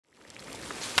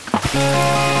Compare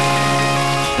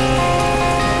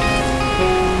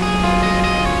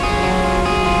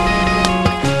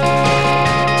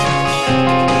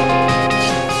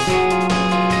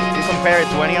it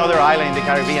to any other island in the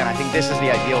Caribbean, I think this is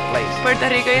the ideal place. Puerto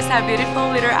Rico is a beautiful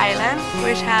little island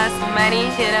which has many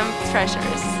hidden treasures.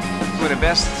 With the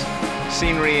best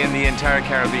scenery in the entire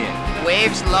Caribbean.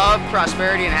 Waves, love,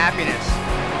 prosperity, and happiness.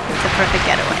 It's a perfect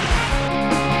getaway.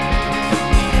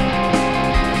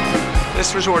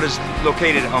 This resort is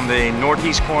located on the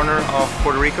northeast corner of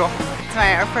Puerto Rico. It's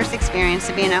our first experience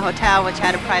to be in a hotel which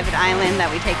had a private island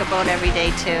that we take a boat every day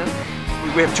to.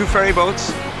 We have 2 ferry boats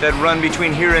that run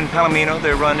between here and Palomino.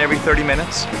 They run every 30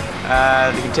 minutes.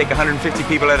 They can take 150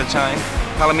 people at a time.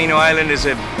 Palomino Island is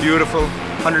a beautiful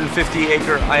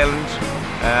 150-acre island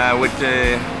with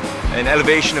an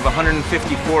elevation of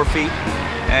 154 feet,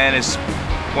 and it's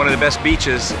one of the best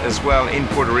beaches as well in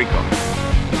Puerto Rico.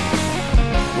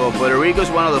 Well, Puerto Rico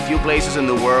is one of the few places in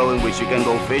the world in which you can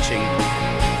go fishing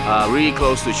really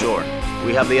close to shore.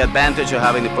 We have the advantage of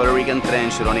having the Puerto Rican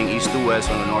Trench running east to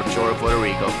west on the north shore of Puerto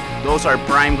Rico. Those are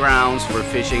prime grounds for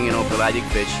fishing, pelagic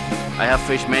fish. I have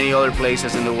fished many other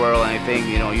places in the world, and I think,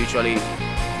 usually,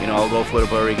 I'll go for the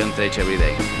Puerto Rican Trench every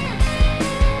day.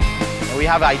 We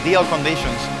have ideal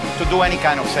conditions to do any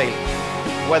kind of sailing.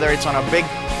 Whether it's on a big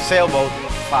sailboat,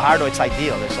 Fajardo, it's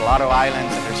ideal. There's a lot of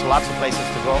islands, and there's lots of places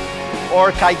to go.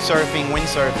 Or kite surfing,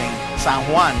 windsurfing, San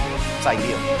Juan, it's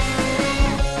ideal.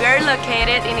 We are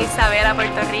located in Isabela,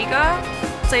 Puerto Rico.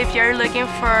 So if you're looking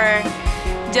for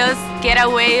just get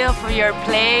away of your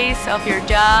place, of your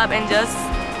job, and just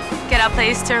get a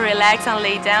place to relax and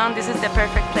lay down, this is the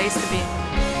perfect place to be.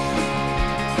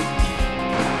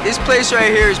 This place right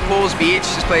here is Pools Beach.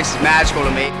 This place is magical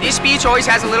to me. This beach always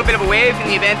has a little bit of a wave in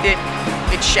the event that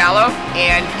it's shallow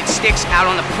and it sticks out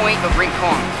on the point of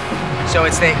Rincon. So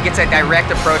it gets a direct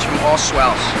approach from all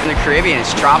swells. In the Caribbean,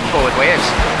 it's tropical with waves.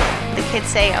 The kids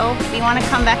say, oh, we want to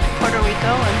come back to Puerto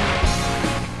Rico.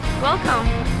 And Welcome.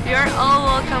 You're all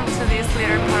welcome to this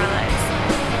little paradise.